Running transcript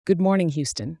Good morning,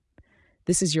 Houston.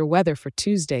 This is your weather for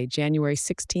Tuesday, January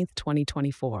 16th,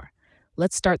 2024.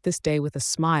 Let's start this day with a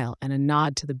smile and a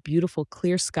nod to the beautiful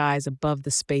clear skies above the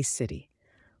space city.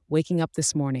 Waking up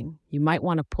this morning, you might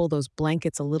want to pull those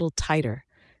blankets a little tighter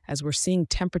as we're seeing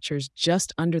temperatures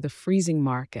just under the freezing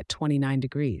mark at 29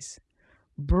 degrees.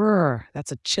 Brr,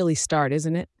 that's a chilly start,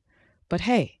 isn't it? But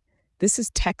hey, this is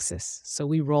Texas, so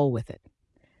we roll with it.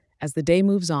 As the day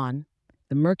moves on,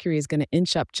 the mercury is going to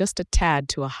inch up just a tad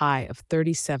to a high of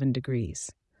 37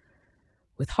 degrees.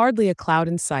 With hardly a cloud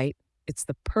in sight, it's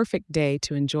the perfect day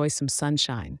to enjoy some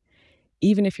sunshine,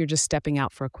 even if you're just stepping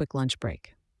out for a quick lunch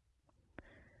break.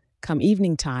 Come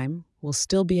evening time, we'll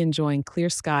still be enjoying clear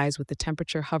skies with the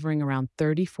temperature hovering around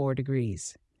 34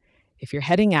 degrees. If you're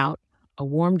heading out, a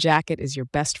warm jacket is your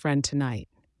best friend tonight.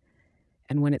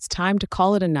 And when it's time to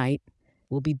call it a night,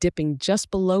 we'll be dipping just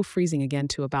below freezing again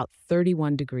to about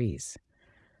 31 degrees.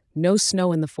 No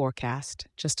snow in the forecast,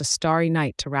 just a starry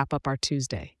night to wrap up our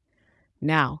Tuesday.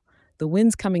 Now, the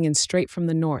wind's coming in straight from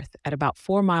the north at about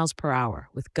 4 miles per hour,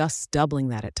 with gusts doubling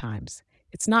that at times.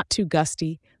 It's not too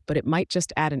gusty, but it might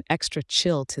just add an extra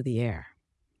chill to the air.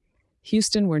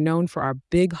 Houston, we're known for our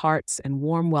big hearts and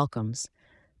warm welcomes,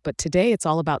 but today it's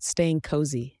all about staying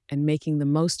cozy and making the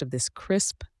most of this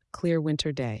crisp, clear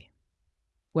winter day.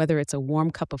 Whether it's a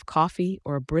warm cup of coffee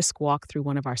or a brisk walk through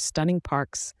one of our stunning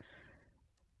parks,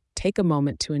 take a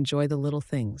moment to enjoy the little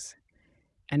things.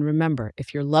 And remember,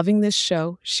 if you're loving this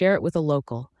show, share it with a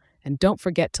local, and don't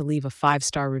forget to leave a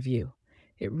 5-star review.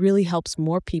 It really helps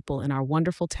more people in our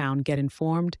wonderful town get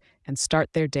informed and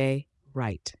start their day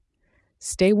right.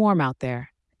 Stay warm out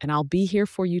there, and I'll be here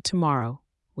for you tomorrow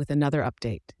with another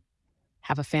update.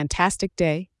 Have a fantastic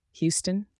day, Houston.